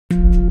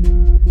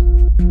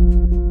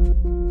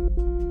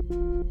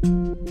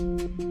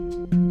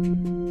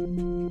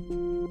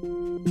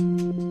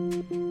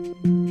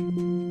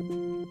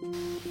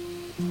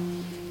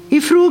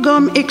fråga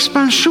om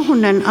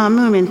expansionen av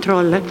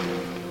Mumintrollet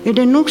är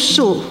det nog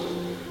så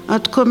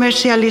att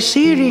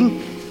kommersialisering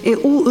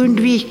är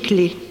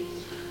oundviklig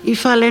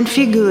ifall en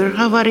figur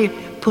har varit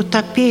på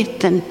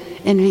tapeten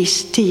en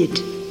viss tid.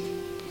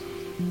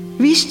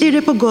 Visst är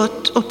det på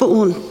gott och på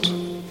ont.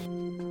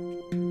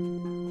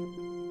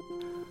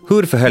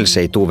 Hur förhöll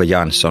sig Tove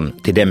Jansson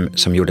till dem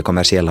som gjorde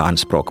kommersiella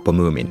anspråk på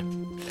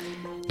Mumin?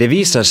 Det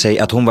visar sig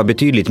att hon var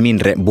betydligt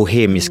mindre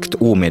bohemiskt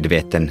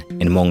omedveten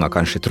än många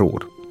kanske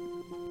tror.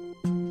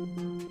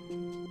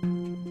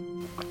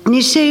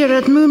 Ni säger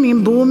att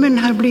Muminboomen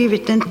har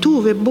blivit en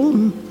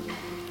Tove-boom.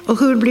 Och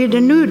hur blir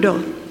det nu då?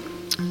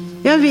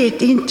 Jag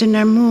vet inte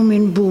när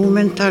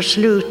Muminboomen tar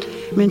slut,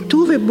 men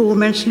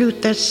Tove-boomen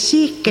slutar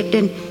säkert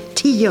den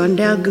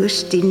 10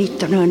 augusti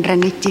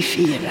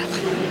 1994.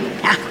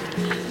 Ja.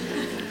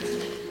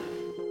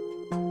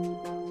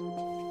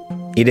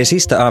 I det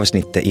sista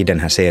avsnittet i den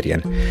här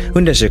serien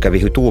undersöker vi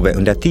hur Tove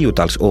under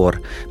 10-tals år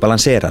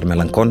balanserar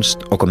mellan konst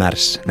och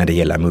kommers när det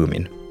gäller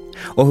Mumin.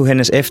 Och hur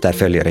hennes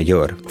efterföljare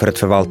gör för att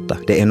förvalta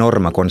det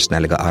enorma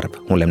konstnärliga arv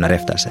hon lämnar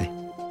efter sig.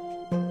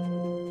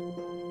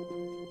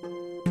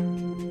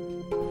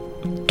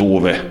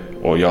 Tove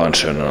och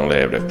Jansson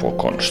levde på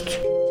konst.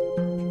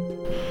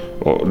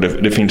 Och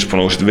det finns på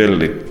något sätt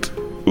väldigt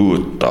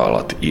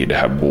uttalat i det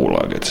här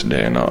bolagets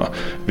DNA.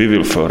 Vi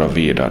vill föra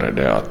vidare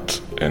det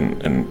att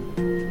en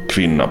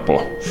kvinna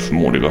på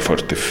förmodligen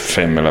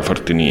 45 eller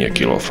 49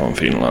 kilo från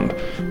Finland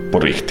på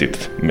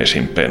riktigt med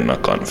sin penna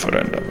kan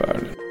förändra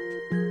världen.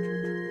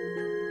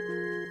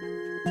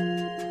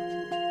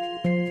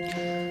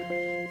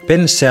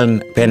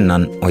 Penseln,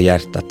 pennan och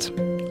hjärtat.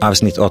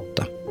 Avsnitt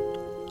 8.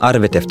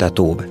 Arvet efter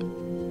Tove.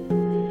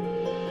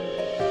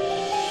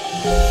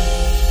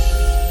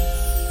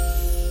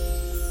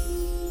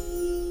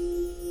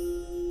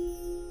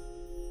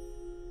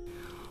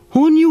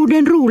 Hon gjorde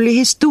en rolig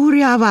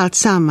historia av allt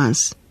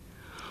sammans.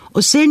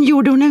 Och sen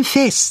gjorde hon en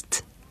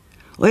fest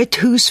och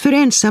ett hus för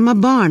ensamma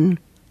barn.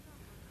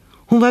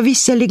 Hon var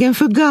visserligen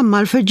för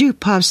gammal för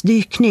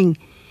djuphavsdykning,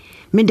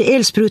 men det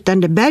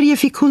eldsprutande berget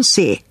fick hon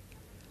se.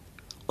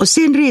 Och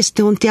sen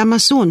reste hon till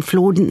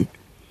Amazonfloden.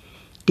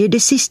 Det är det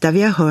sista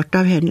vi har hört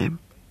av henne.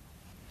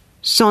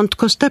 Sånt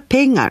kostar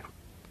pengar,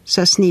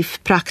 sa Sniff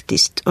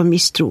praktiskt och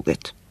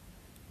misstroget.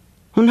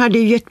 Hon hade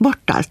ju gett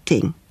bort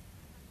allting.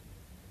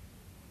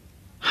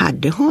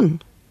 Hade hon?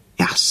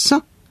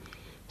 Jaså,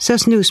 sa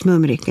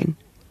snusmumriken.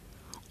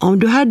 Om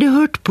du hade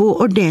hört på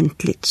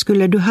ordentligt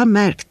skulle du ha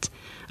märkt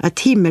att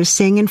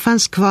himmelsängen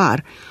fanns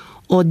kvar,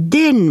 och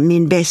den,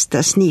 min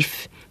bästa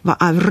Sniff, var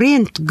av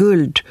rent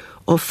guld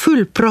och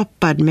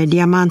fullproppad med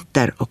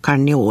diamanter och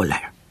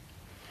karneoler.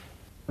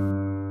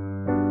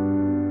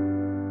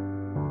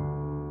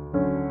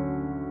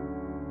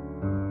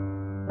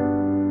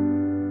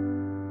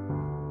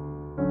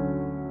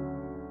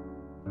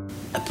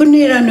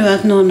 Ponera nu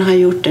att någon har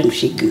gjort en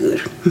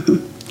figur.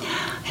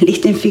 En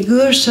liten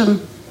figur som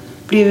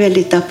blir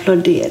väldigt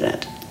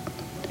applåderad.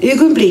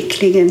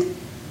 Ögonblickligen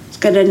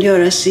ska den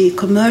göras i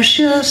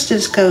commercials,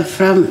 den ska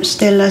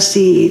framställas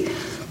i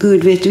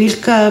Gud vet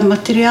vilka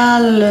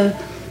material,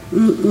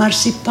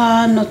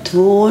 marsipan och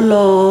tvål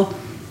och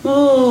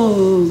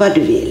vad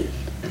du vill.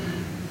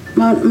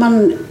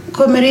 Man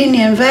kommer in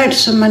i en värld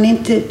som man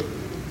inte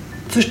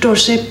förstår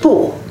sig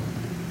på.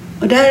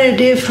 Och där är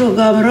det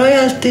fråga om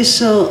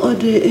royalties och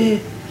det är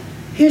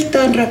helt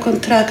andra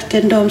kontrakt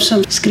än de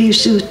som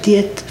skrivs ut i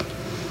ett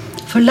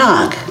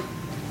förlag.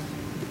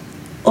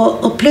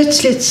 Och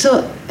plötsligt så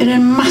är det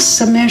en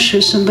massa människor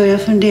som börjar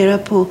fundera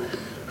på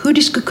hur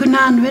de skulle kunna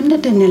använda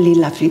den här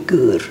lilla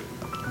figur.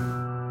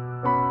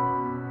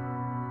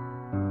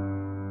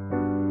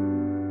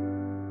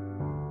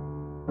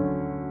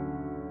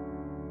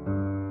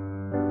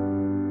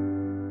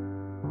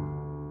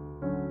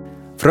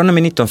 Från och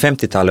med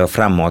 1950-talet och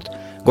framåt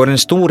går en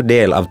stor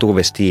del av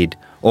Toves tid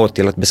åt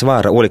till att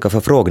besvara olika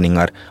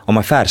förfrågningar om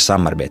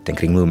affärssamarbeten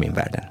kring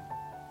Muminvärlden.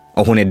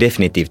 Och hon är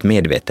definitivt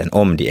medveten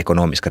om de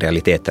ekonomiska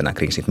realiteterna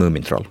kring sitt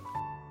Mumintroll.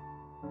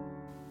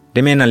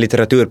 Det menar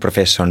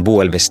litteraturprofessorn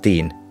Boel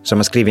Westin som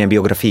har skrivit en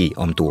biografi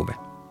om Tove.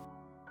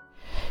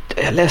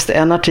 Jag läste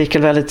en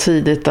artikel väldigt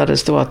tidigt där det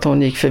stod att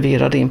hon gick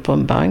förvirrad in på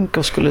en bank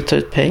och skulle ta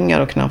ut pengar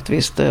och knappt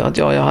visste att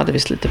jag hade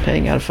visst lite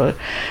pengar för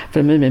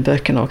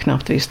Muminböckerna och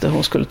knappt visste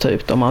hon skulle ta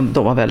ut dem.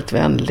 De var väldigt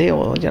vänlig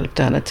och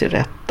hjälpte henne till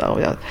rätta,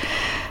 och jag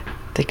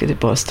tycker det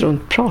är bara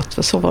struntprat,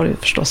 för så var det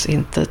förstås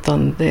inte,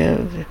 utan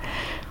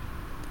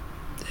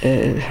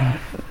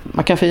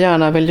man kan för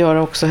gärna väl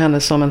göra också henne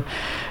som en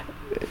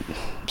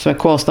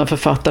konstnär,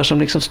 författare som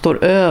liksom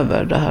står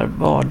över det här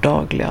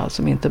vardagliga,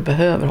 som inte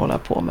behöver hålla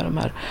på med de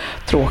här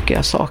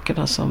tråkiga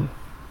sakerna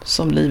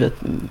som livet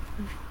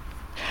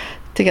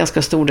till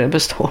ganska stor del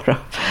består av,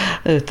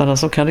 utan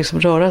som kan liksom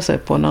röra sig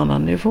på en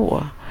annan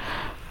nivå.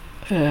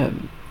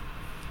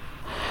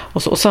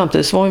 Och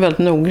samtidigt så var hon väldigt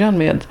noggrann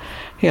med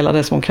hela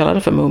det som hon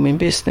kallade för Mumin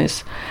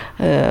business.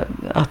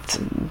 Att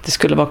det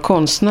skulle vara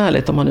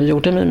konstnärligt. Om man nu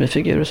gjorde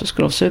mimifigurer så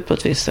skulle de se ut på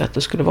ett visst sätt.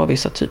 Det skulle vara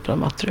vissa typer av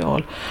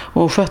material.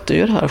 Och hon skötte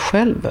ju det här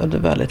själv under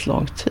väldigt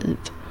lång tid.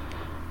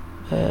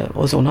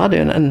 Och så hon hade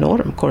ju en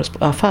enorm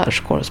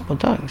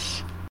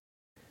affärskorrespondens.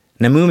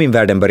 När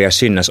Muminvärlden börjar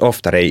synas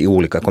oftare i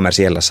olika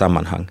kommersiella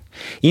sammanhang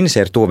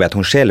inser Tove att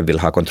hon själv vill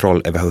ha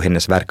kontroll över hur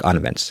hennes verk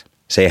används,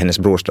 säger hennes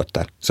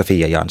brorsdotter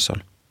Sofia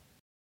Jansson.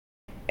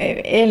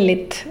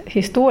 Enligt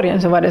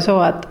historien så var det så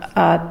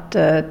att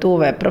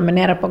Tove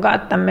promenerade på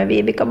gatan med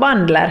Vivica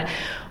Bandler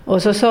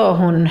och så såg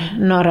hon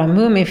några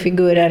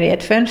mumifigurer i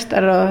ett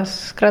fönster och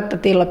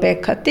skrattade till och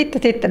pekade,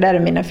 titta där är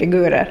mina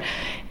figurer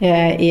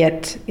i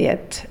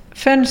ett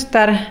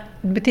fönster,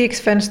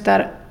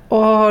 butiksfönster.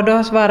 Och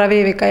då svarade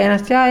Vivica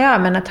genast, ja,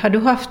 men att har du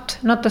haft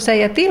något att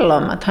säga till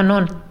om? Att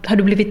har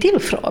du blivit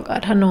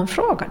tillfrågad? Har någon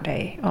frågat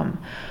dig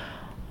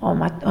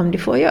om du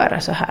får göra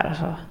så här? Och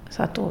så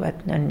sa Tove,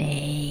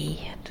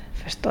 nej,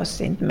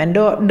 förstås inte. Men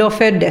då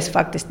föddes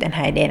faktiskt den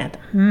här idén att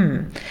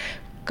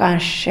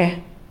kanske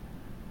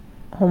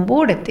hon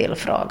borde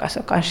tillfrågas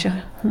och kanske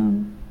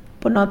hon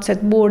på något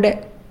sätt borde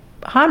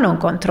ha någon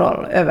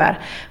kontroll över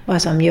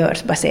vad som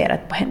görs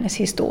baserat på hennes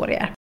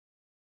historier.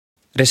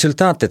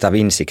 Resultatet av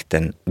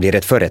insikten blir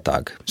ett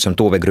företag som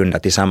Tove grundar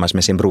tillsammans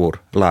med sin bror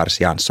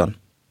Lars Jansson.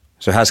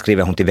 Så här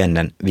skriver hon till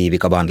vännen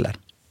Vivica Bandler.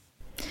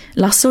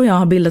 Lasse och jag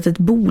har bildat ett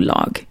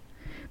bolag.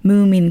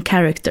 Moomin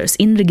Characters,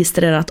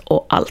 inregistrerat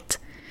och allt.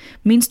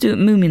 Minns du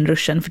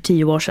Muminruschen för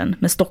 10 år sedan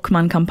med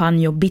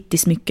Stockman-kampanj och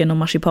bittismycken och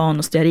marsipan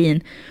och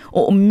stearin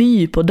och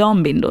my på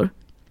dambindor?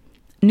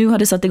 Nu har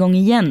det satt igång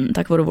igen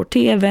tack vare vår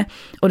tv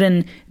och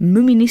den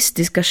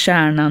muministiska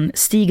kärnan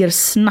stiger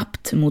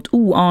snabbt mot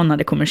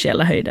oanade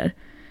kommersiella höjder.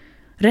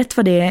 Rätt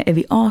vad det är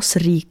vi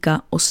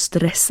asrika och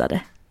stressade.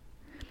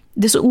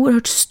 Det är så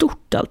oerhört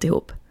stort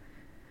alltihop.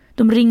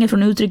 De ringer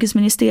från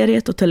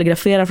utrikesministeriet och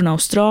telegraferar från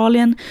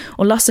Australien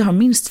och Lasse har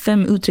minst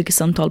 5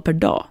 utrikessamtal per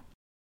dag.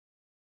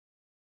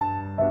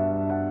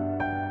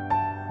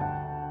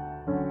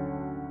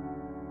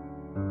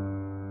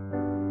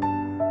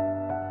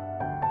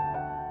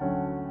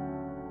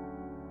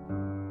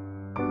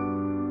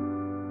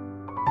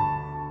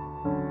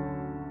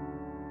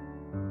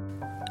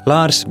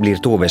 Lars blir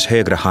Toves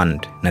högra hand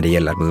när det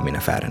gäller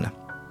Muminaffärerna.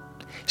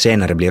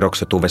 Senare blir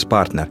också Toves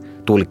partner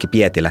Tuulikki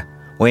Pietilä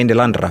och en del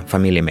andra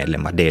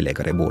familjemedlemmar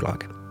delägare i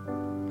bolaget.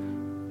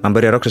 Man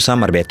börjar också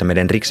samarbeta med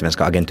den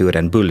rikssvenska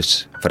agenturen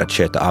Bulls för att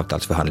sköta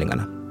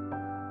avtalsförhandlingarna.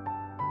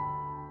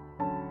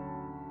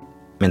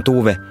 Men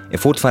Tove är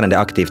fortfarande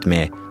aktivt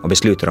med och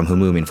beslutar om hur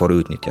Mumin får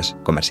utnyttjas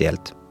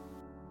kommersiellt.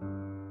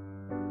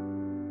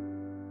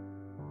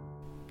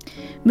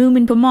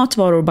 Mumin på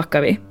matvaror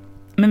backar vi.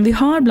 Men vi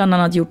har bland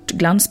annat gjort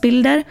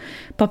glansbilder,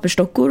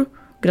 pappersdockor,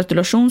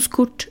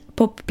 gratulationskort,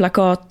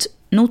 popplakat,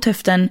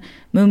 nothäften,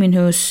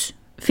 Muminhus,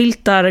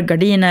 filtar,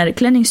 gardiner,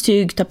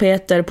 klänningstyg,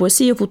 tapeter,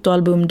 poesi- och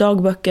fotoalbum,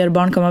 dagböcker,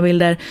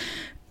 barnkammarbilder.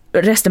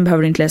 Resten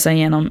behöver du inte läsa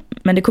igenom,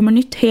 men det kommer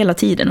nytt hela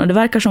tiden och det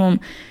verkar som om...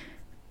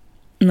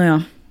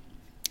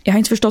 jag har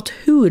inte förstått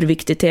hur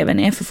viktig tvn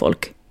är för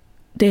folk.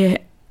 Det är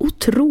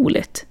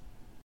otroligt.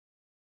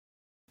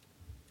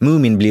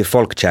 Mumin blir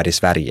folkkär i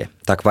Sverige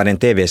tack vare en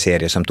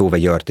tv-serie som Tove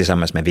gör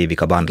tillsammans med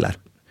Vivica Bandler.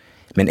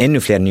 Men ännu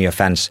fler nya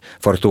fans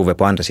får Tove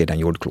på andra sidan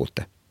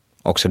jordklotet.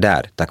 Också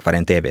där tack vare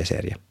en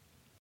tv-serie.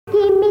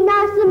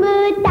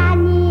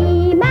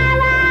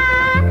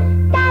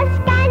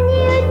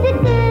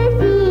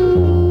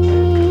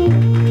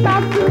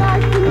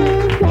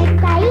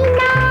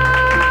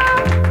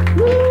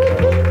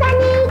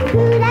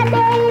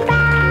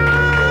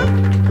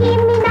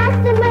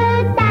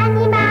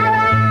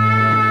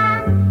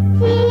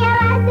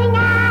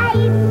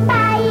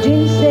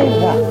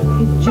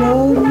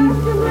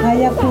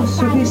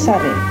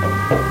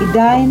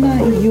 Idaina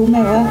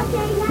jumeva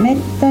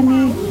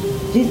mettani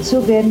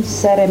jitsugen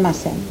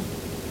saremasen.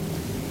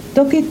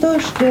 Toki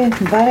toste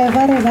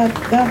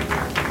varevakka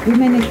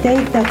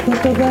hymeniteitä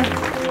kotoga.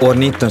 År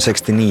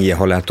 1969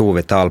 håller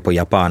Tove tal på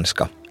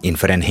japanska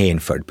inför en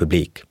hänförd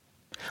publik.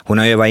 Hon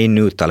har övat in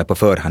uttalet på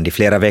förhand i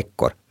flera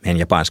veckor med en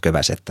japansk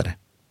översättare.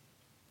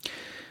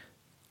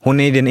 Hon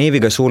är i den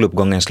eviga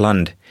soluppgångens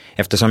land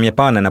eftersom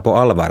japanerna på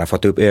allvar har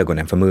fått upp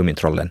ögonen för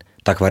Mumintrollen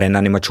tack vare en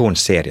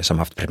animationsserie som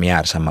haft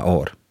premiär samma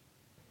år.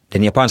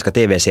 Den japanska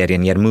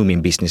tv-serien ger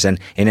Mumin-businessen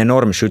en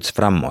enorm skjuts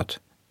framåt,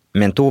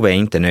 men Tove är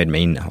inte nöjd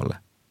med innehållet.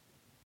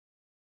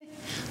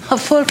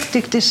 Folk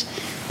tycktes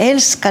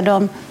älska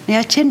dem, men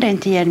jag kände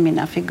inte igen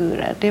mina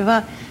figurer.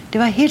 Det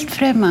var helt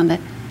främmande.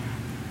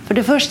 För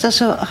det första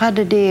så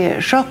hade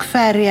de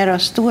chockfärger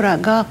och stora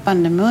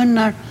gapande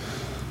munnar.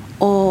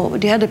 Och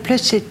de hade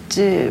plötsligt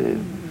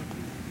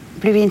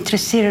blivit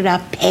intresserade av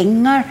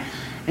pengar.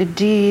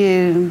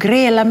 De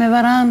grälade med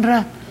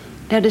varandra.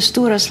 De hade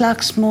stora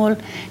slagsmål.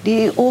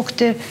 De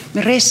åkte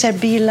med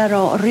racerbilar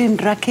och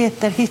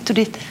rymdraketer hit och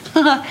dit.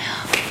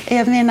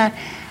 Jag menar,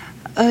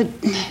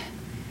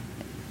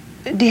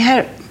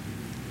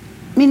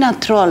 mina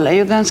troll är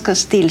ju ganska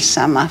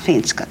stillsamma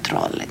finska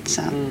troll.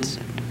 Sant?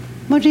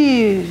 Men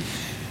de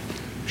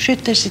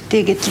sköter sitt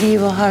eget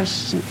liv och har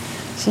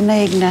sina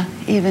egna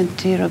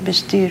äventyr och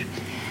bestyr.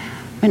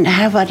 Men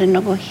här var det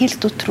något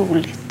helt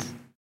otroligt.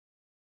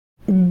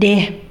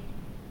 Det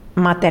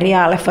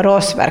materialet för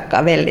oss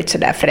verkar väldigt så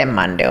där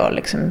främmande och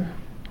liksom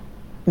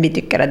vi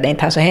tycker att det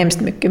inte har så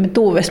hemskt mycket med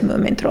Toves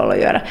Mumintroll att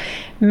göra.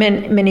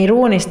 Men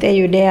ironiskt är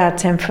ju det att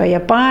sen för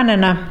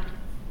japanerna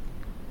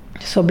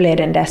så blev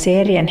den där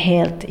serien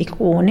helt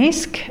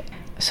ikonisk.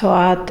 Så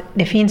att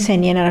det finns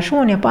en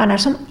generation japaner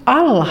som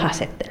alla har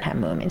sett den här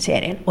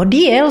Mumin-serien. Och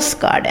de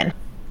älskar den.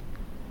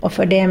 Och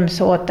för dem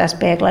så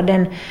återspeglar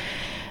den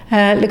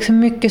liksom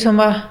mycket som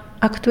var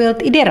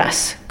aktuellt i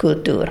deras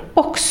kultur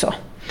också.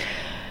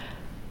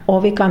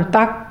 Och vi kan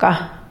tacka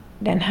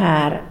den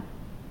här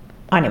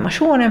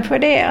animationen för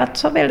det att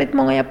så väldigt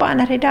många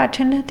japaner idag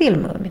känner till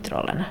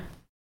Mumintrollerna.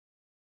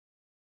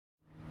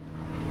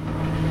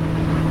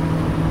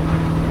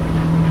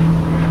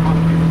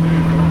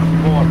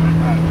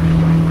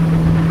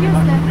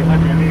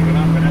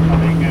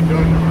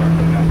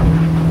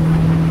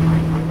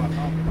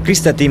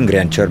 Christer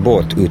Timgren kör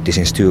båt ut till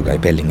sin stuga i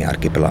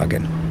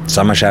Pellinge-arkipelagen.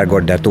 Samma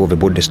skärgård där Tove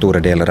bodde stora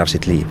delar av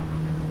sitt liv.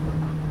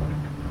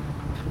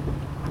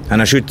 Han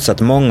har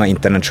skjutsat många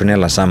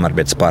internationella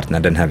samarbetspartner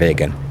den här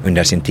vägen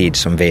under sin tid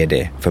som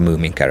VD för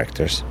Moomin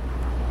Characters.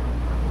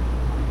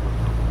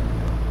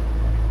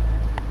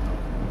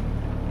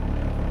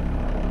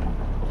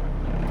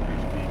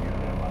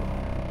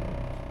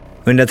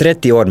 Under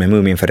 30 år med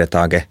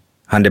Moomin-företaget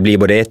hann det bli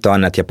både ett och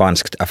annat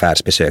japanskt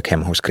affärsbesök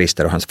hemma hos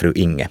Christer och hans fru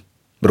Inge,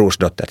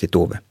 brorsdotter till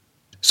Tove.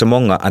 Så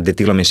många att det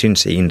till och med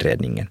syns i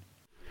inredningen.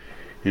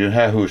 I det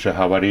här huset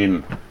har varit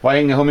in... Vad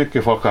Inge, hur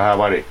mycket folk har här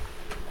varit?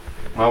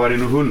 Har varit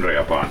nog 100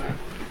 japaner?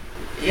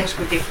 Jag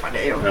skulle tippa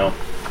det, jo. Ja.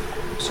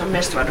 Som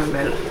mest var de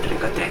väl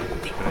dryga 30.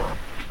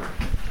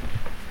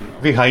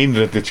 Vi har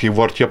inrättat i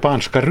vårt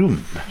japanska rum.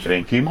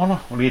 En kimono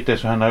och lite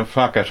sådana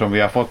saker som vi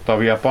har fått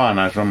av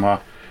japaner som har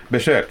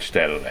besökt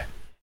stället.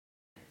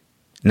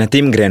 När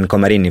Timgren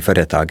kommer in i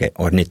företaget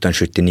år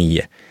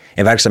 1979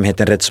 är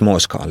verksamheten rätt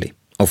småskalig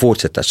och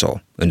fortsätter så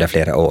under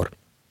flera år.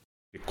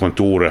 I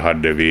kontoret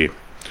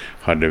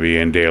hade vi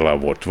en del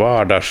av vårt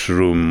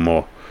vardagsrum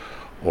och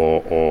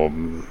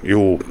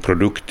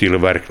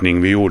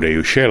produkttillverkning. Vi gjorde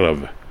ju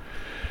själv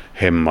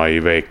hemma i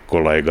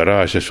Veikkola i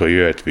garaget, så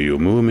göt vi ju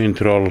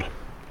Mumintroll,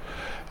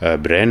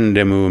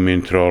 brände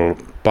Mumintroll,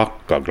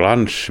 packa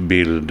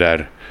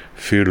glansbilder,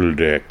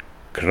 fyllde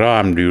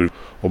kramdjur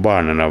och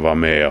barnen var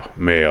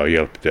med och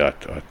hjälpte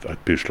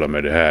att pyssla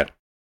med det här.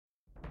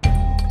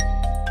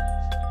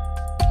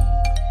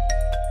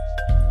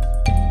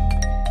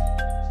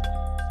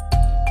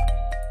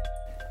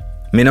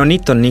 Men år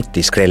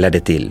 1990 skrällde det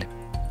till.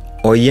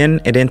 Och igen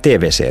är det en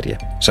tv-serie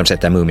som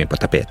sätter Mumin på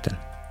tapeten.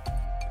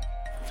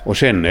 Och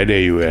sen är det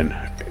ju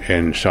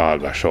en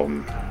saga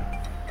som,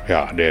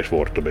 det är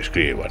svårt att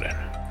beskriva den.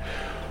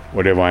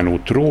 Och det var en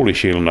otrolig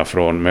skillnad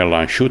från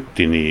mellan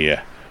 79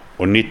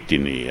 och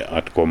 99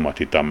 att komma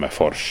till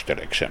Tammerfors till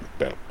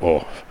exempel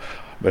och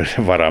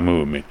vara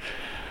Mumin.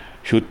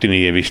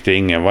 79 visste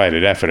ingen vad är det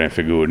där för en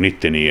figur,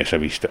 99 så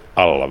visste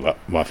alla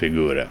vad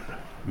figuren,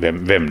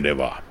 vem det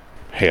var.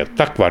 Helt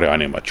tack vare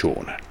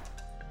animationen.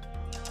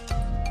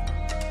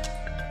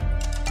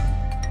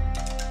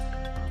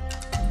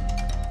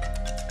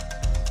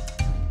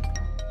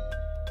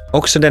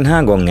 Också den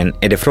här gången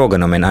är det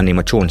frågan om en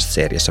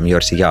animationsserie som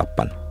görs i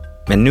Japan.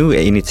 Men nu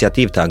är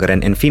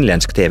initiativtagaren en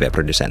finländsk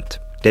tv-producent,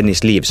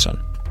 Dennis Livsson.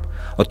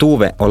 Och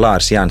Tove och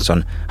Lars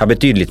Jansson har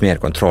betydligt mer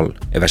kontroll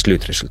över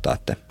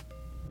slutresultatet.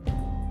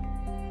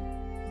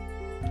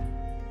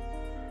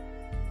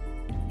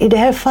 I det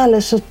här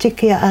fallet så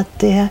tycker jag att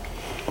det har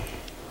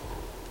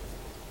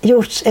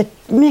gjorts ett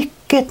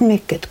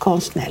mycket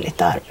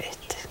konstnärligt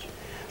arbete.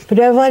 För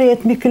det har varit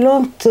ett mycket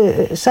långt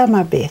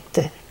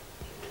samarbete.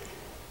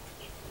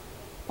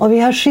 Och vi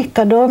har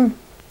skickat dem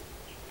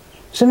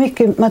så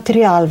mycket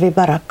material vi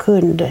bara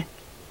kunde.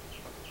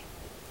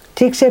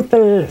 Till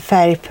exempel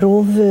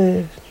färgprov,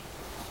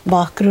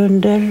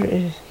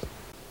 bakgrunder,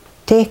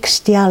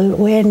 text i all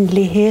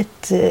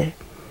oändlighet,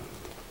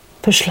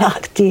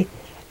 förslag till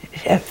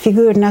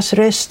figurernas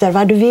röster,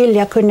 vad du vill.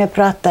 Jag kunde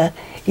prata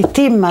i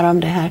timmar om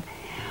det här.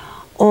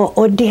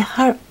 Och det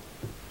har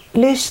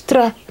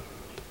lystrat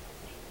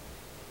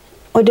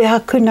och det har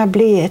kunnat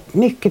bli ett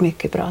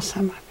mycket bra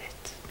samarbete.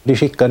 De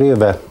skickade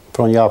över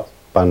från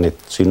Japan ett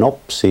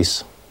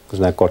synopsis,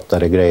 sådana här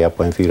kortare grejer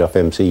på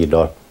 4-5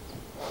 sidor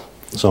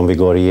som vi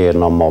går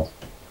igenom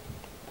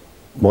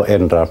och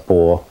ändrar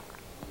på,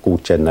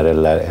 godkänner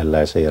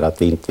eller säger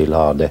att vi inte vill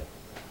ha det.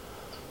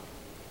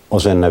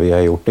 Och sen när vi har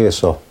gjort det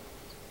så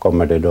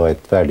kommer det då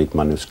ett färdigt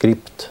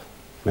manuskript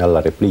med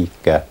alla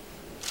repliker.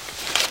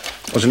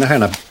 Och sådana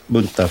här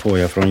buntar får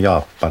jag från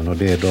Japan och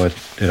det är då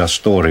deras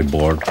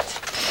storyboard.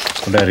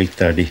 Och där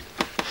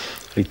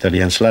ritar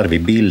de en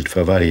slarvig bild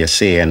för varje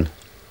scen.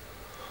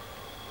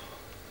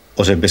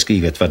 Och sen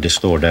beskrivet vad det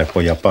står där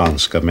på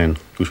japanska, men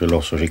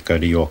gudskelov så skickar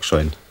de ju också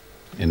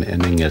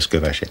en engelsk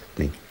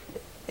översättning.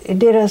 I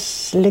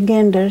deras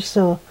legender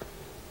så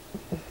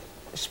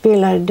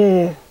spelar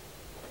det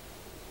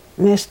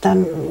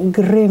nästan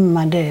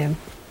grymmade,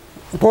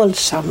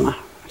 våldsamma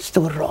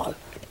stor roll.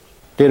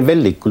 Det är en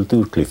väldig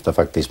kulturklyfta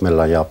faktiskt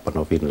mellan Japan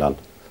och Finland.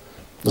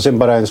 Och sen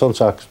bara en sån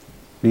sak,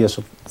 de är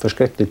så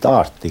förskräckligt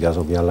artiga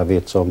som vi alla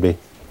vet, så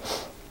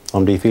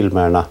om de i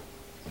filmerna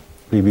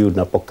blir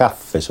bjudna på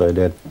kaffe så är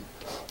det en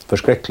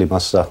förskräcklig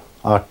massa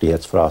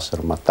artighetsfraser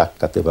om att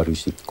tack att det var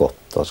rysigt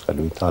gott och ska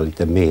du inte ha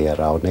lite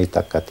mera och nej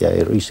tack att jag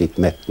är rysigt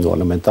mätt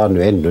nu men ta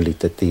nu ännu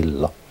lite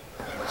till. Och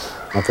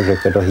man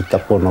försöker då hitta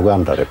på några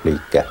andra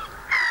repliker.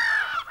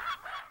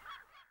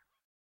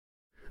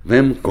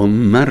 Vem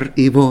kommer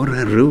i vår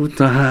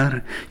ruta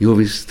här? Jo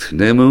visst,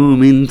 det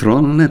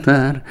Mumintrollet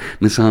är.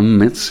 Med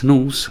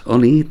sammetsnos och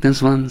liten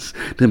svans.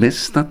 Det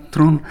bästa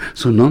troll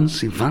som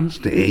någonsin fanns.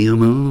 Det är ju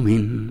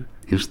Mumin.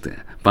 Just det.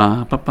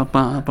 Pa, pa, pa,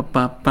 pa, pa,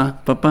 pa, pa,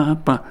 pa, pa,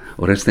 pa.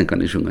 Och resten kan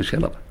ni sjunga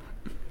själva.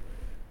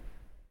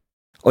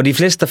 Och de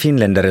flesta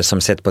finländare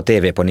som sett på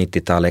tv på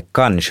 90-talet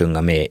kan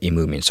sjunga med i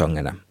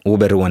Muminsångerna,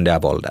 oberoende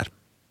av ålder.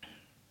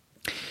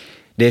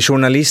 Det är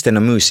journalisten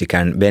och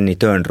musikern Benny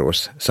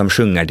Törnros som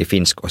sjunger de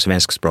finsk- och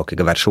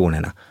svenskspråkiga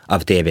versionerna av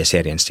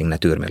tv-seriens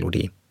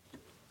signaturmelodi.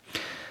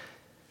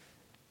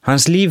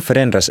 Hans liv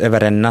förändras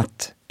över en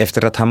natt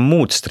efter att han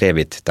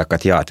motsträvigt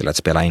tackat ja till att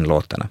spela in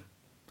låtarna.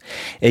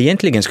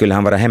 Egentligen skulle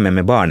han vara hemma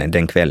med barnen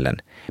den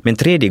kvällen, men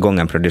tredje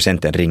gången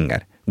producenten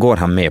ringer går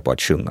han med på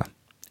att sjunga,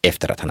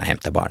 efter att han har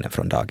hämtat barnen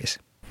från dagis.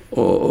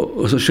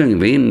 Och så sjöng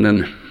vi in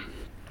den,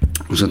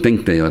 och så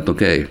tänkte jag att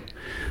okej,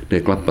 det är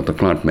klappat och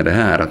klart med det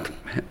här, att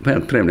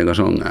väldigt trevliga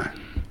sånger.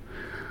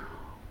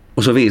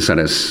 Och så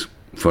visades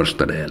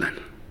första delen.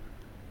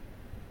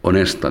 Och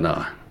nästa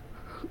dag,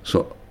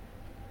 så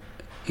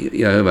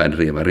jag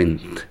överdriver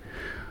inte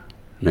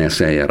när jag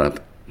säger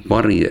att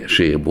varje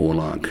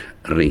skivbolag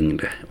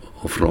ringde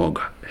och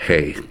frågade,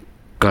 hej,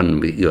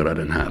 kan vi göra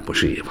den här på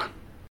skivan?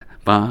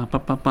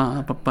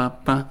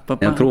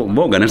 Jag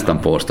vågar nästan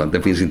påstå att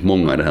det finns inte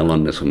många i det här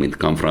landet som inte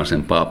kan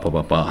frasen pa, pa,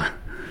 pa, pa.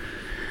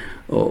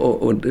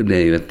 Och det är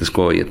ju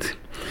jätteskojigt.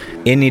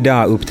 Än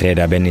idag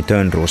uppträder Benny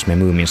Törnros med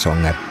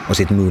Muminsånger och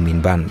sitt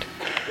Muminband.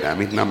 Ja,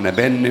 mitt namn är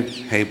Benny.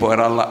 Hej på er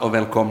alla och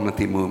välkomna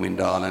till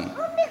Mumindalen.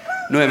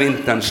 Nu är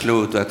vintern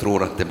slut och jag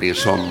tror att det blir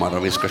sommar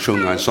och vi ska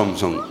sjunga en sång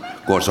som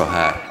går så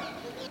här.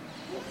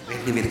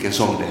 Vet ni vilken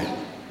sång det är?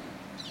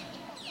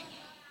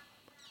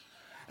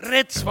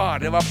 Rätt svar,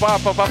 det var pa,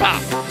 pa, pa, pa.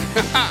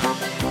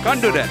 Kan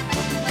du den?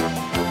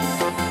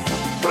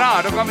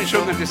 Bra, då kan vi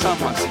sjunga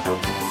tillsammans.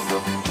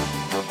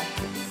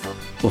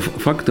 Och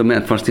faktum är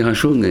att fast jag har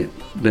sjungit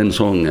den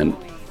sången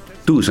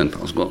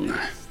tusentals gånger,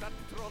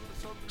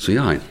 så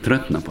jag har inte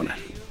tröttnat på den.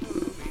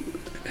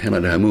 Hela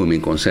det här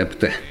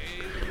Mumin-konceptet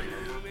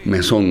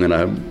med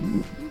sångerna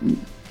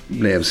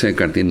blev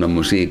säkert inom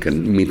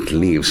musiken mitt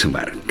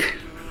livsverk.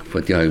 För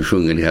att jag har ju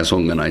sjungit de här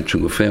sångerna i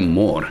 25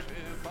 år.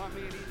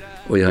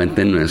 Och jag har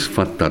inte ännu ens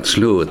fattat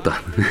sluta.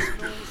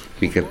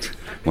 Vilket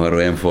var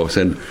och en får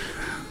sen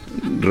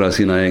dra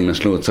sina egna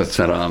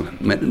slutsatser av.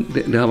 Men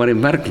det har varit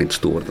verkligt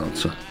stort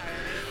alltså.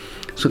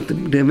 Så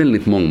det är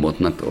väldigt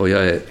mångbottnat och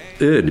jag är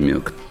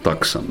ödmjukt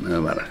tacksam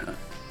över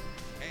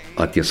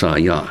att jag sa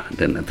ja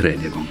den här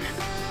tredje gången.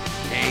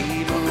 Hej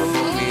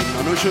Mumin,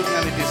 och nu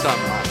sjunger vi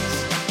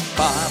tillsammans.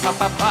 Pa, pa,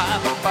 pa, pa,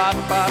 pa,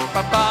 pa,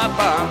 pa, pa,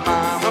 pa,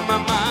 ma, ma, ma,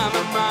 ma,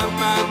 ma,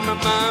 ma,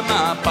 ma,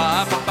 ma,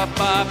 pa, pa, pa,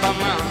 pa,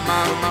 ma, ma,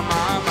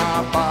 ma,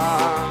 ma, pa.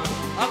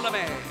 Alla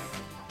med!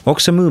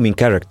 Också Mumin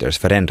Characters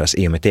förändras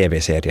i och med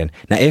tv-serien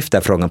när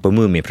efterfrågan på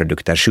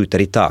Mumin-produkter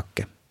skjuter i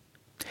taket.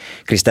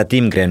 Krista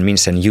Timgren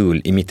minns en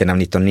jul i mitten av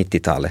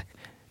 1990-talet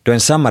då en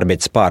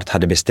samarbetspart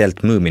hade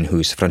beställt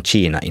Muminhus från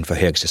Kina inför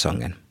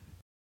högsäsongen.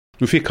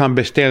 Nu fick han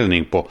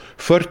beställning på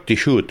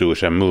 47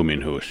 000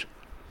 Muminhus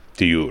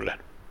till julen.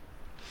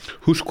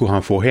 Hur skulle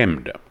han få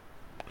hem det?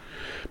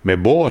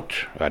 Med båt?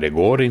 Ja, det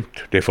går inte.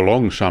 Det är för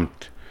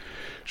långsamt.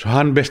 Så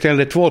han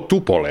beställde 2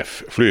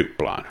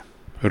 Tupolev-flygplan.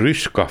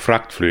 Ryska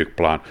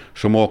fraktflygplan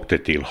som åkte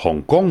till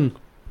Hongkong.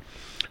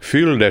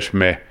 Fylldes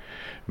med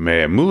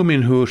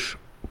Muminhus.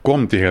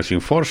 Kom till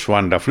Helsingfors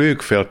Vanda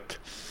flygfält.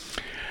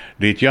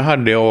 Dit jag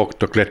hade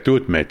åkt och klätt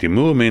ut mig till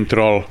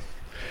Mumintroll.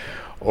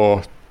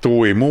 Och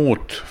tog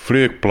emot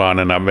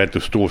flygplanerna, vet du,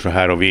 stod så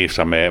här och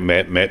visade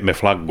med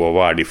flaggor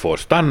var de får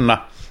stanna.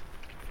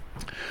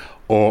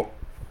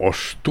 Och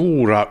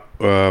stora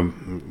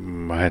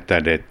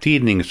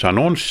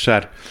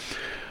tidningsannonser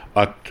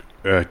att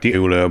till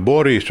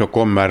Uleåborg så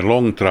kommer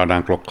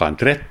långtradaren klockan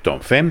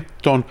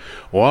 13.15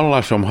 och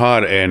alla som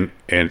har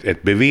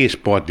ett bevis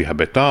på att de har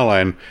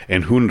betalat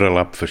en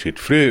 100-lapp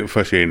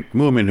för sin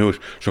Muminhus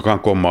så kan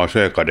komma och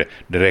söka det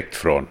direkt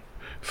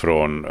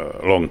från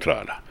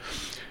långtradaren.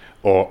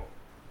 Och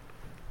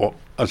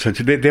alltså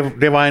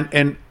det var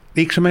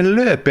liksom en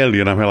löpeld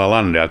genom hela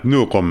landet att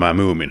nu kommer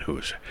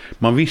Muminhuset.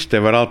 Man visste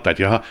överallt att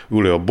jag har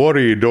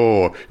Uleåborg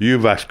då,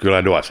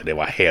 Jyväskylä då, alltså det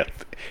var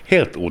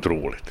helt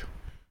otroligt.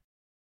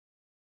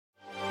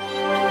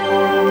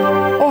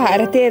 Och här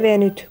är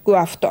TV-nytt god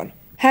afton.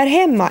 Här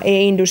hemma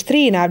är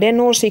industrin av den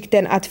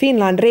åsikten att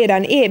Finland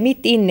redan är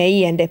mitt inne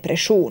i en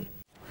depression.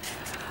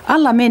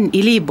 Alla män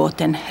i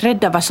livbåten,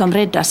 rädda vad som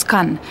räddas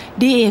kan,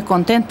 det är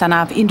kontentan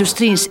av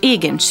industrins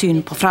egen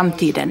syn på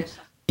framtiden.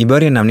 I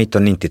början av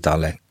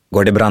 1990-talet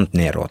går det brant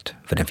neråt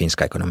för den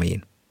finska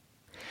ekonomin.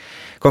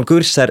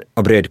 Konkurser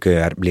och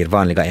brödköer blir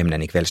vanliga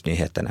ämnen i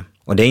kvällsnyheterna.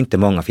 och det är inte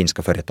många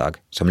finska företag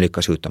som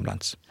lyckas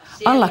utomlands.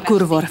 Alla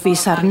kurvor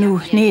visar nu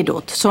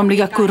nedåt.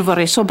 Somliga kurvor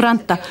är så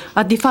branta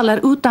att de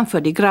faller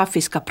utanför de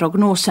grafiska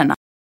prognoserna.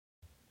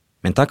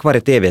 Men tack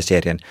vare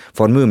tv-serien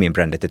får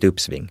Moomin-brandet ett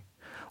uppsving.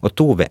 Och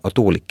Tove och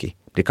Tuulikki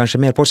blir kanske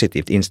mer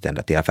positivt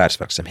inställda till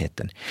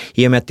affärsverksamheten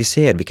i och med att de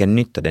ser vilken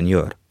nytta den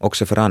gör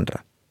också för andra.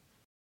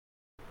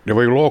 Det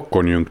var ju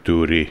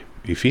lågkonjunktur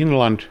i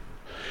Finland,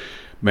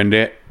 men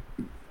det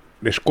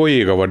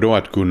skojiga var då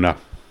att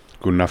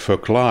kunna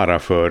förklara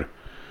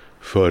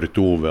för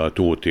Tove och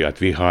Tuuti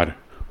att vi har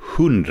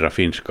 100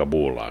 finska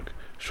bolag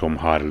som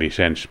har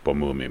licens på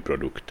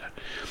Moomin-produkter.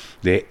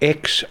 Det är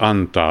x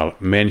antal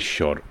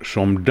människor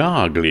som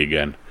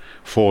dagligen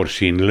får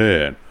sin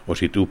lön och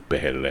sitt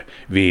uppehälle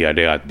via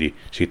det att de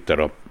sitter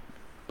och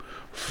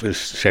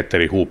sätter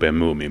ihop en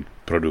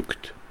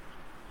Moomin-produkt.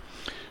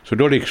 Så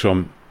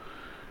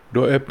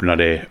då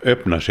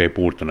öppnade sig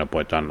portarna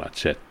på ett annat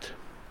sätt.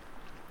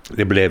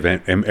 Det blev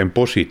en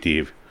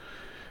positiv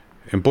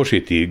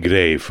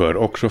grej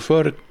också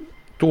för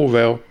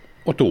Tove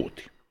och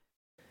Tuuti.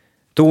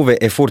 Tove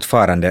är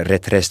fortfarande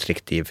rätt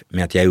restriktiv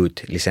med att ge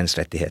ut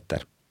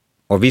licensrättigheter.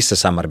 Och vissa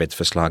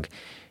samarbetsförslag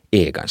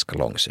är ganska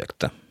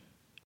långsökta.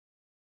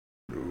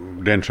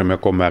 Den som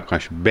jag kommer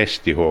kanske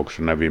bäst ihåg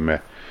så när vi med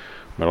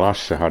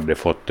Lasse hade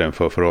fått en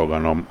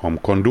förfrågan om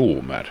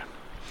kondomer.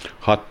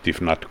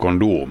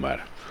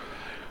 Hattifnatt-kondomer.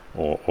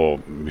 Och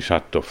vi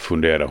satt och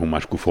funderade hur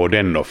man skulle få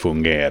den att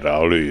fungera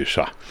och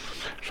lysa.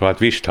 Så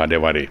att visst har det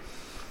varit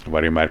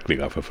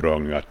märkliga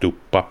förfrågningar.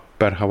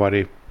 Tuppapper har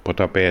varit på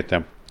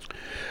tapeten.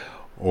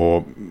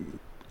 Och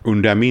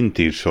under min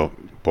tid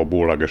på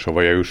bolaget så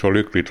var jag ju så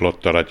lyckligt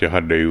lottad att jag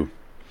hade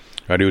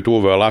ju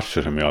Tove och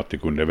Lasse som jag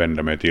alltid kunde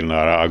vända mig till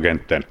när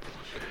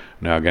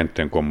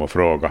agenten kom och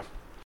frågade.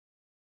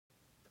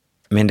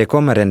 Men det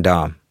kommer en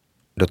dag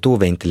då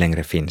Tove inte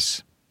längre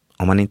finns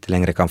och man inte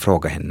längre kan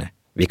fråga henne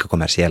vilka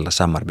kommersiella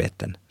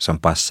samarbeten som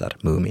passar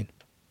Moomin.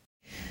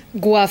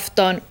 God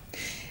afton.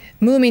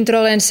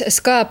 Moomintrollens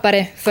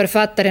skapare,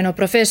 författaren och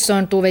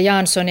professorn Tove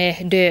Jansson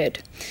är död.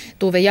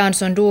 Tove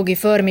Jansson dog i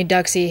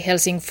förmiddags i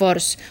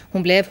Helsingfors.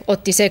 Hon blev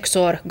 86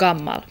 år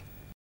gammal.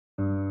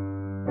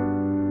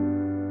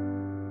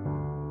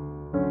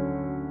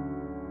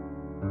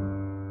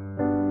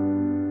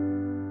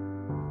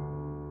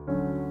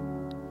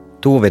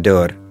 Tove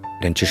dör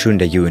den 27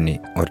 juni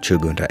år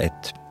 2001.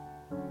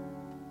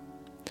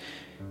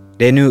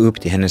 Det är nu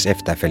upp till hennes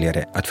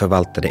efterföljare att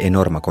förvalta det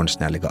enorma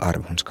konstnärliga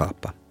arv hon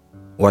skapar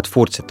och att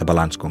fortsätta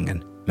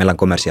balansgången mellan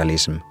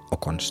kommersialism och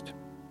konst.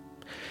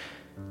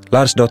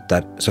 Lars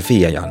dotter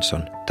Sofia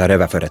Jansson tar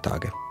över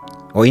företaget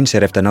och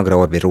inser efter några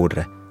år vid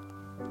rodret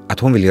att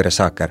hon vill göra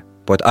saker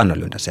på ett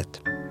annorlunda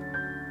sätt.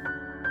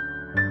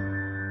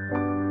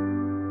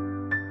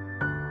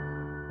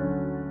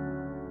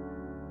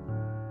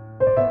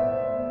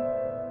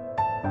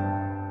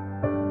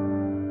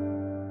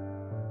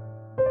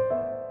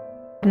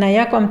 När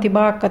jag kom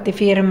tillbaka till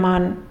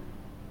firman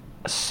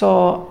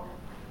så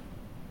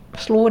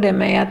slog det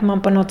mig att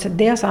man på något sätt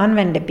dels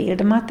använde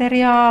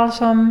bildmaterial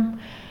som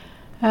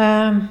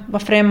var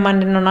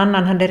främmande. Någon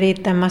annan hade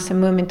ritat en massa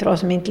Moomintroll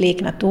som inte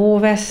liknade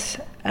Toves.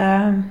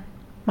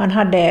 Man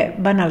hade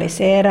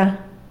banaliserat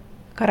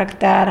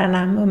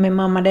karaktärerna.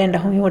 Moomin-mamma, det enda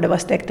hon gjorde var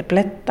stekte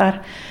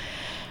plättar.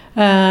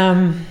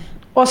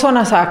 Och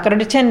sådana saker. Och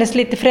det kändes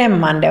lite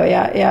främmande och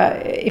jag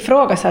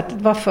ifrågasatte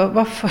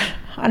varför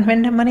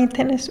använder man inte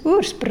hennes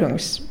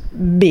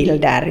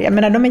ursprungsbilder. Jag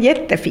menar, de är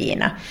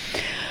jättefina.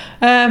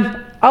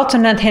 Allt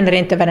sånt händer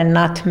inte över en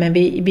natt, men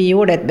vi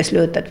gjorde ett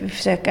beslut att vi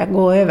försöker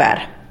gå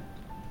över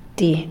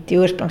till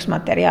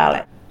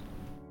ursprungsmaterialet.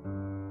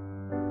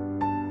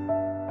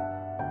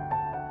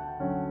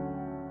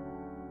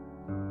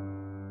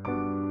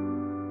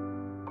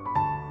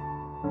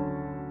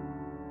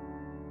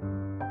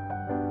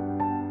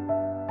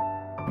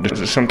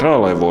 Det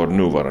centrala i vår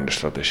nuvarande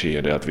strategi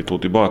är det att vi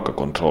tog tillbaka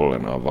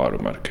kontrollen av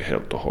varumärket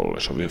helt och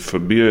hållet. Så vi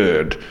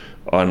förbjöd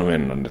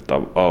användandet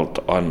av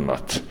allt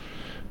annat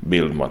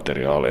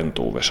bildmaterial än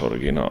Toves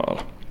original.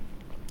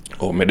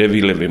 Och med det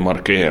ville vi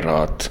markera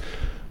att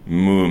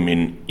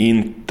Moomin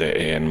inte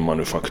är en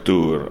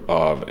manufaktur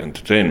av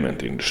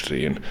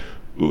entertainmentindustrin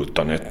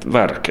utan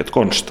ett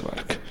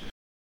konstverk.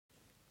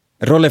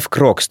 Rolf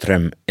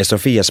Kråkström är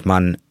Sofias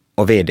man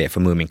och vd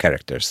för Moomin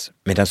Characters,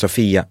 medan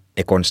Sofia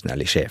är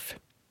konstnärlig chef.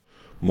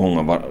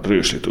 Många var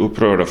rysligt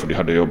upprörda för de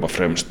hade jobbat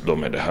främst då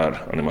med det här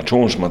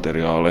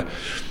animationsmaterialet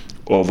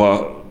och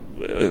var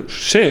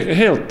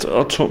helt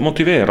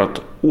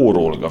motiverat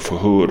oroliga för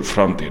hur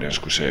framtiden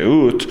skulle se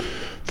ut.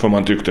 För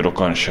man tyckte då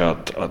kanske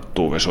att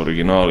Toves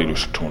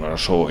originalillustrationer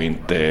så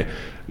inte är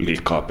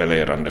lika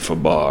appellerande för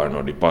barn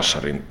och de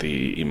passar inte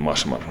i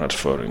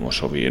massmarknadsföring och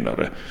så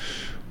vidare.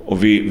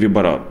 Och vi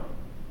bara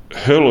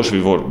höll oss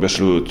vid vårt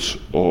beslut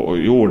och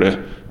gjorde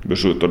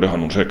beslut, och det har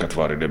nog säkert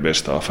varit det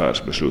bästa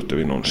affärsbeslutet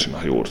vi någonsin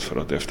har gjort, för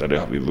att efter det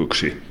har vi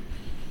vuxit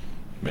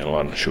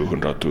mellan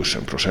 700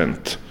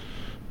 000%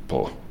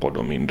 på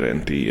de mindre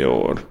än 10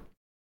 år.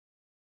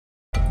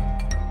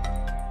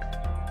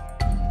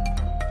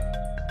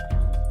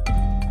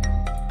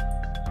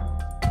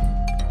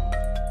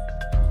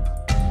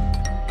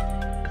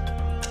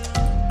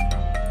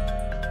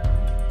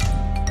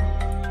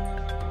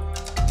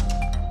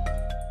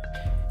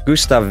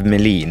 Gustav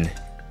Melin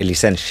är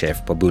licenschef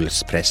på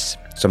Bulls Press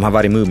som har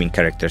varit Moomin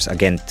Characters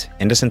agent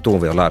ända sedan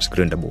Tove och Lars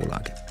grundade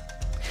bolaget.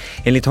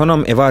 Enligt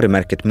honom är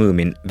varumärket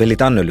Moomin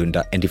väldigt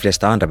annorlunda än de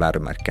flesta andra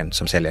varumärken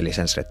som säljer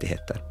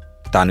licensrättigheter.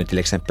 Ta nu till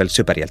exempel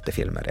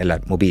superhjältefilmer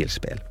eller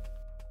mobilspel.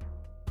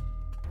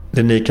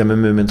 Det unika med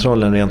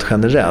Mumintrollen rent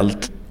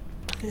generellt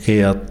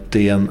är att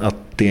det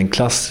är en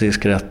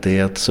klassisk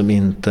rättighet som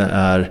inte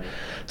är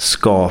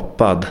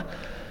skapad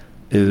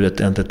ur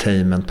ett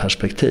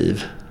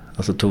entertainmentperspektiv.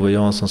 Alltså Tove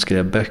Jansson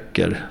skrev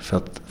böcker för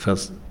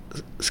att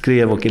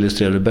skrev och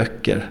illustrerade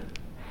böcker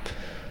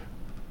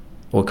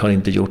och har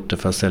inte gjort det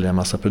för att sälja en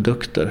massa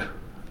produkter.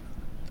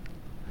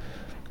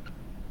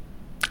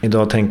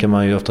 Idag tänker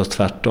man ju oftast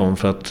tvärtom.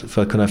 För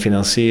att kunna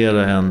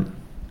finansiera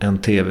en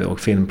tv- och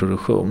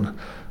filmproduktion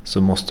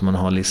så måste man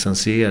ha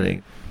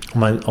licensiering.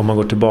 Om man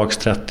går tillbaka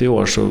 30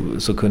 år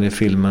så kunde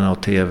filmerna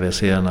och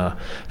tv-serierna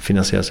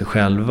finansiera sig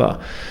själva.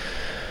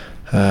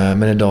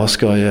 Men idag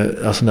ska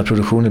ju, alltså när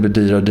produktionen blir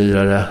dyrare och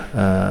dyrare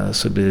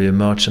så blir ju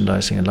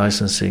merchandising och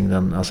licensing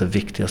den alltså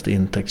viktigaste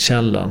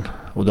intäktskällan.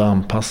 Och då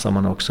anpassar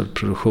man också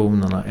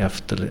produktionerna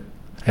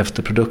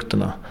efter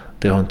produkterna.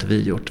 Det har inte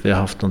vi gjort. Vi har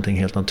haft någonting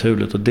helt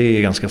naturligt och det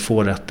är ganska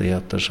få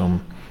rättigheter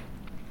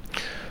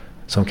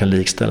som kan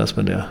likställas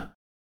med det.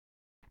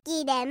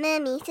 きれ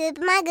むみスー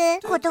プマグ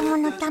子供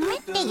のため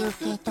って言う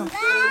けど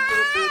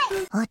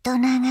大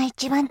人が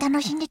一番楽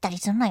しんでたり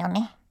するのよ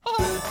ね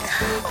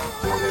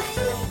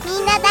み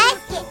んな大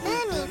好きム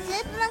ーミンス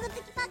ープマグ付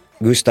きパッ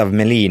ク Gustav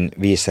Melin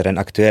visar en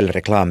aktuell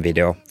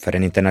reklamvideo för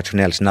en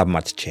internationell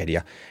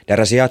snabbmatskedja där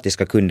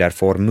asiatiska kunder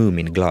får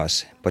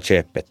Moomin-glas på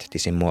köpet till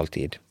sin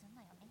måltid.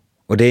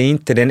 Och det är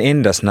inte den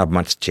enda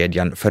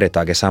snabbmatskedjan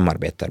företaget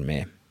samarbetar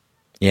med.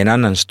 I en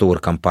annan stor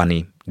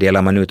kampanj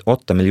delar man ut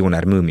 8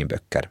 miljoner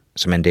Moomin-böcker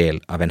som en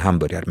del av en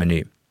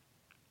hamburgarmeny.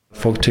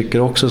 Folk tycker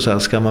också så här,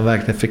 ska man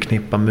verkligen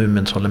förknippa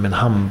Mumintrollen med en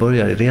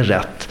hamburgare? Är det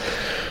rätt?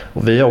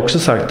 Och vi har också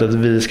sagt att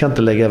vi ska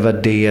inte lägga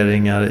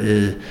värderingar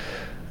i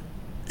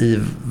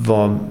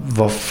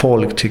vad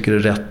folk tycker är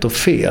rätt och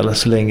fel.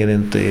 Så länge det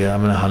inte är,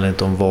 handlar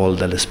inte om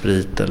våld eller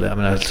sprit.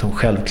 Eller, som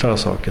självklara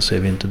saker så är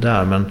vi inte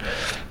där. Men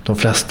de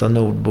flesta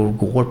nordbor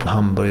går på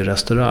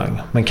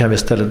hamburgerrestaurang. Men kan vi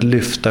istället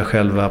lyfta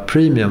själva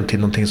premium till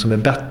någonting som är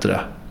bättre?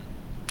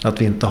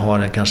 Att vi inte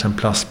har kanske en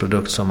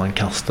plastprodukt som man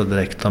kastar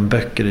direkt.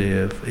 Böcker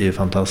är ju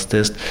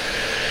fantastiskt.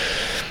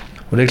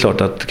 Och det är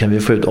klart att kan vi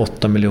få ut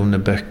 8 miljoner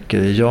böcker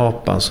i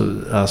Japan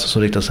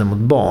som riktar sig mot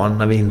barn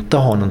när vi inte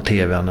har någon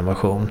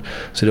tv-animation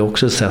så är det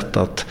också ett sätt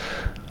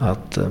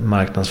att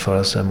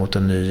marknadsföra sig mot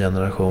en ny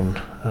generation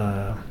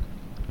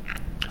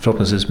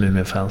förhoppningsvis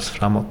Mumin-fans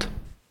framåt.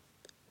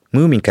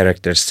 Moomin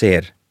Characters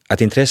ser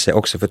att intresse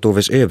också för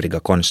Toves övriga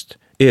konst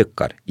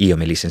ökar i och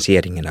med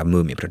licensieringen av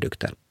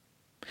Moomin-produkter.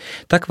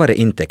 Tack vare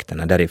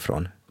intäkterna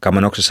därifrån kan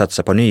man också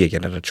satsa på nya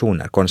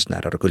generationer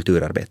konstnärer och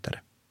kulturarbetare.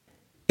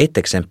 Ett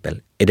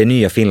exempel är det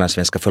nya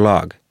finlandssvenska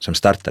förlag som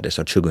startades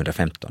år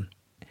 2015.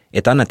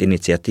 Ett annat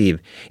initiativ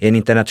är en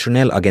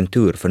internationell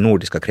agentur för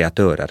nordiska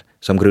kreatörer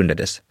som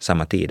grundades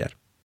samma tider.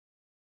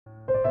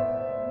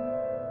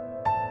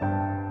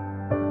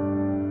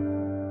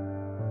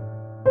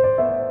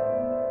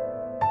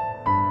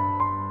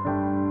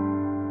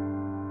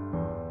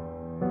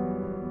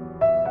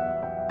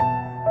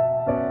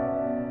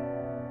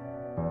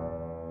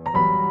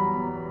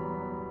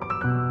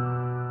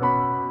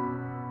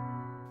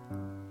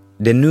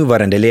 Den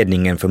nuvarande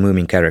ledningen för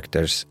Moomin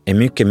Characters är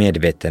mycket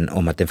medveten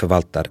om att den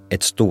förvaltar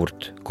ett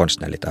stort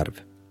konstnärligt arv.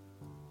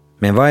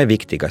 Men vad är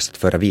viktigast att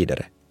föra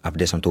vidare av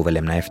det som Tove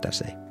lämnar efter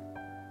sig?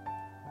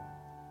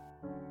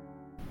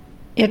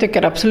 Jag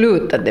tycker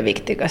absolut att det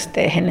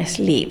viktigaste är hennes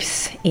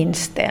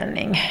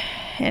livsinställning,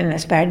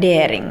 hennes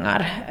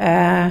värderingar.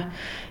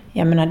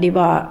 Jag menar,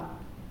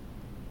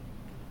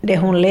 det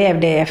hon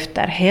levde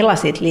efter hela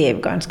sitt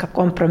liv ganska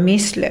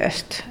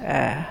kompromisslöst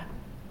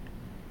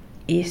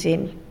i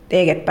sin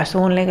eget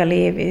personliga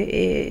liv,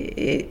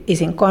 i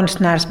sin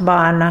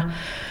konstnärsbana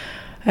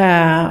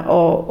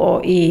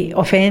och i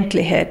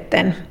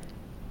offentligheten.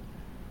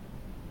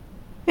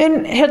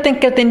 Helt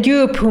enkelt en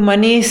djup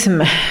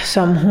humanism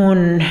som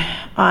hon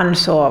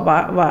ansåg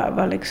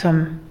var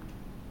liksom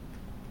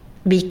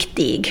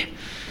viktig.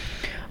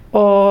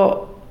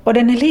 Och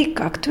den är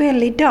lika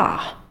aktuell idag.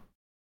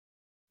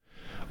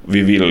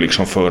 Vi vill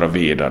liksom föra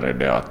vidare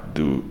det att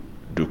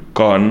du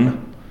kan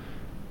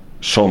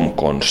som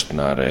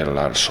konstnär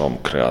eller som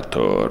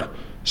kreatör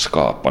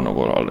skapa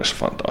något alldeles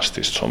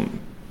fantastiskt som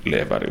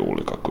lever i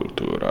olika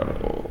kulturer.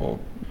 Och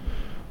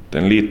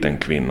en liten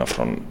kvinna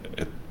från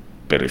ett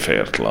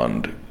perifert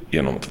land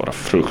genom att vara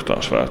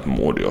fruktansvärt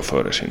modig och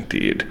före sin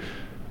tid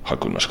har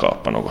kunnat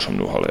skapa något som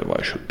nu har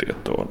levat i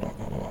 71 år.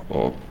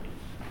 Och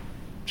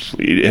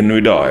ännu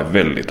idag är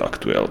väldigt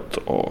aktuellt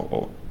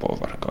och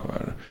påverkar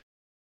världen.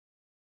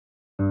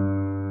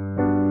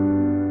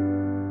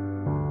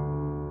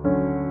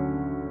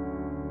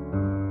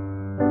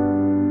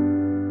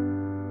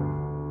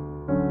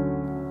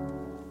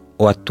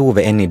 Och att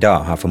Tove än idag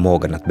har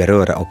förmågan att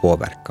beröra och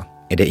påverka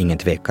är det ingen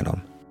tvekan om.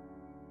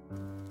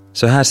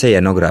 Så här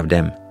säger några av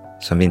dem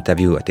som vi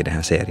intervjuat i den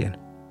här serien.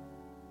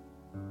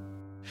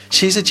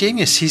 She's a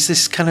genius. She's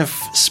this kind of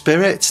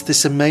spirit,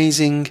 this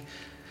amazing...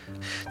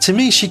 To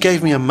me, she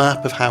gave me a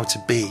map of how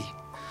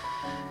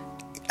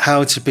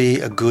to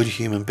be a good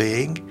human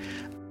being.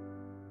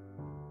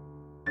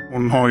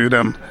 Hon har ju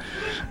den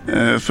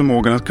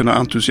förmågan att kunna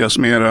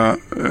entusiasmera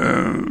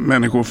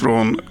människor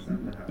från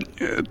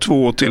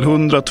 2 till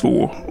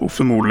 102 och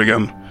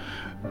förmodligen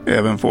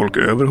även folk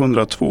över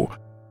 102.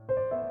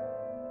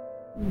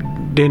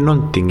 Det är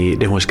någonting i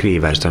det hon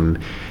skriver som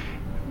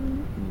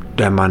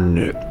där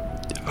man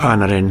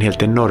anar en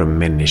helt enorm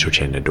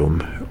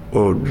människokännedom,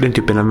 och den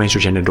typen av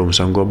människokännedom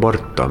som går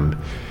bortom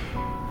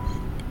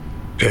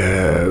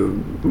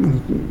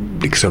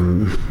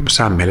liksom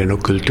samhällen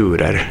och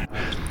kulturer.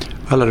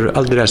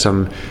 Allt det där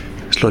som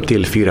slår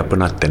till 4 på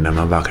natten när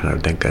man vaknar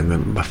och tänker,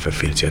 men varför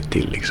finns jag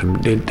till? Liksom,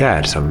 det är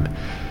där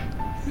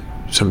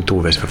som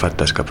Toves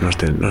författarskap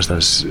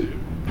någonstans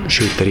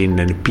skjuter in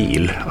en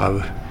pil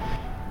av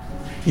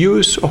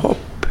ljus och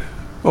hopp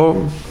och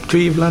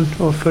tvivlan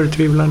och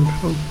förtvivlan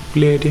och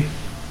glädje,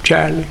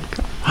 kärlek.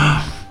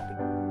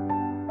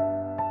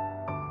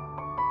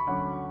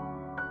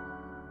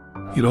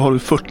 Idag har du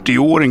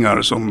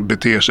 40-åringar som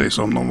beter sig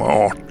som de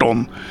var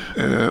 18.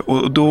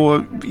 Och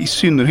då, i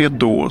synnerhet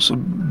då, så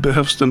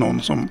behövs det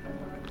någon som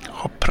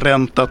har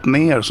präntat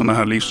ner såna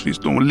här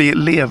livsvisdom och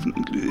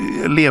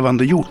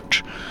levande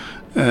gjort.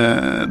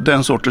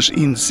 Den sorters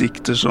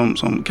insikter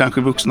som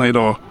kanske vuxna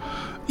idag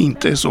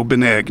inte är så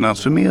benägna att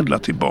förmedla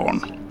till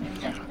barn.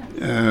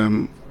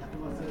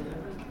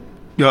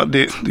 Ja,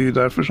 det är ju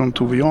därför som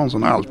Tove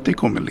Jansson alltid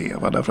kommer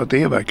leva. Därför att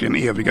det är verkligen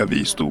eviga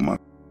visdomar.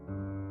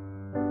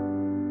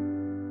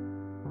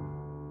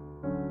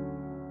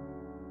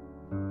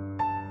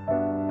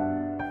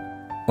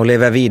 Och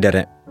lever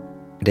vidare,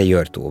 det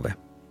gör Tove.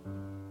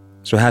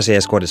 Så här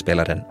säger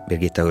skådespelaren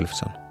Birgitta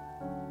Ulfsson.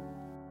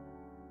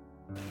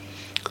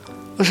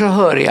 Och så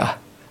hör jag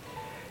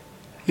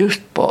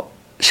just på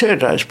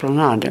Södra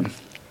Esplanaden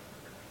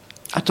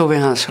att Tove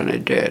Jansson är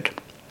död.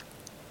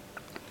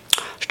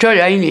 Så kör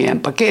jag in i en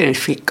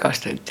parkeringsficka och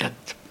tänkte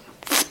att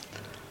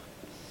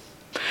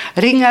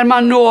ringer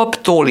man nu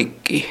upp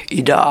Tuulikki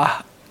idag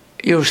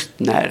just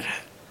när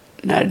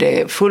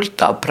det är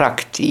fullt av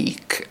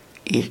praktik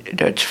i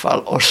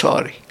dödsfall och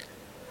sorg.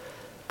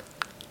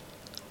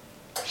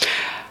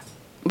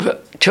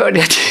 Körde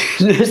jag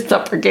till nästa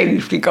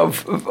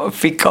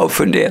parkeringsficka och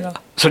fundera.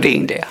 Så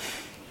ringde jag.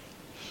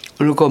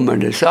 Och nu kommer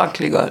det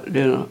sakliga.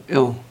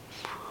 Jo,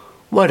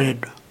 var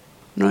rädd.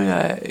 Jag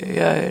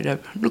är där.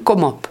 Nu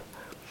kom upp.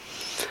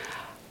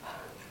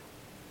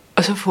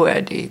 Och så får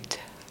jag dit.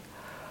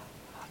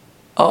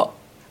 Och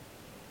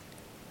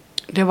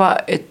det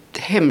var ett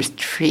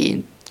hemskt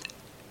fint.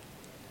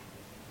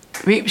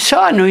 Vi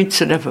sa nog inte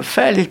så där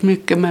förfärligt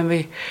mycket, men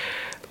vi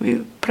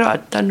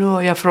pratade nu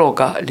och jag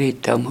frågade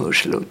lite om hur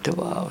slutet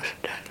var och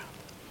sådär.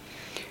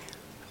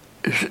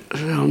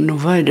 Så nu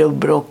var det att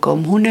bråka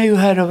om. Hon är ju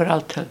här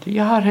överallt.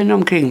 Jag har henne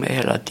omkring mig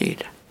hela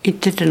tiden.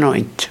 Inte det nog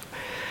inte.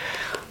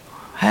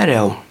 Här är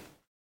hon.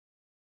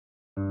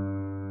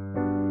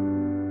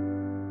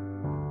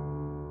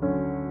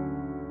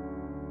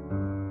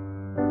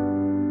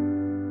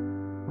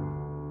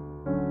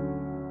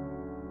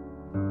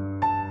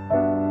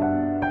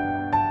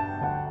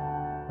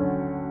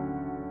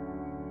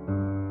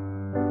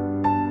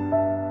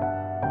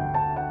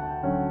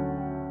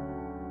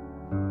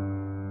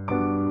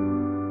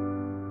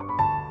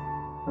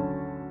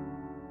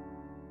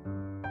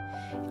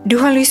 Du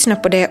har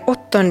lyssnat på det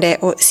 8:e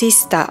och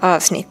sista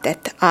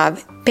avsnittet av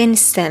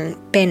Penseln,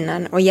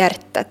 pennan och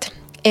hjärtat.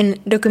 En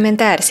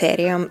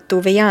dokumentärserie om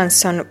Tove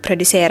Jansson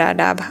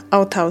producerad av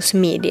Outhouse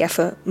Media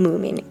för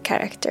Moomin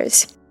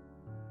Characters.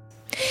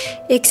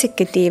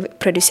 Exekutiv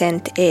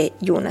producent är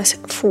Jonas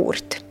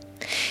Fort.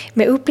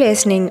 Med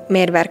uppläsning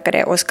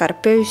medverkade Oskar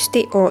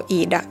Pöysti och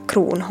Ida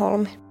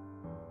Kronholm.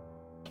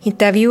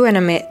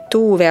 Intervjuerna med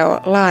Tove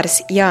och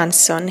Lars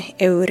Jansson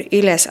är ur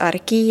Yles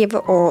arkiv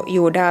och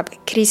gjorda av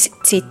Chris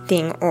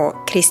Zitting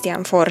och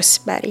Christian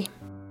Forsberg.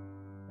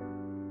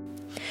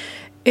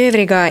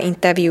 Övriga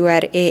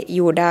intervjuer är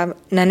gjorda av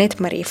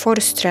Nanette-Marie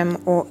Forsström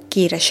och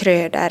Kira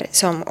Schröder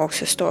som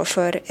också står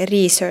för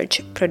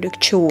research,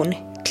 produktion,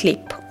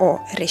 klipp och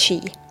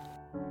regi.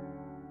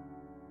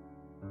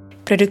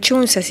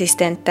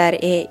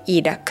 Produktionsassistenter är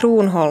Ida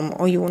Kronholm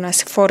och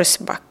Jonas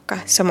Forsbacka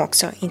som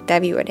också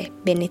intervjuade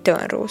Benny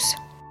Törnros.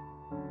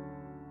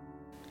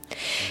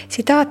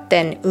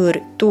 Citaten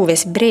ur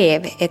Toves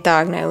brev är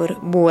tagna ur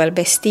Boel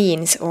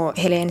Bestins och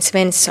Helene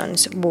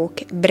Svenssons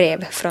bok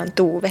Brev från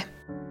Tove.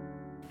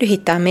 Du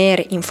hittar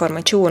mer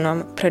information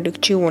om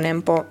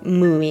produktionen på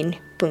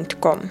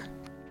moomin.com.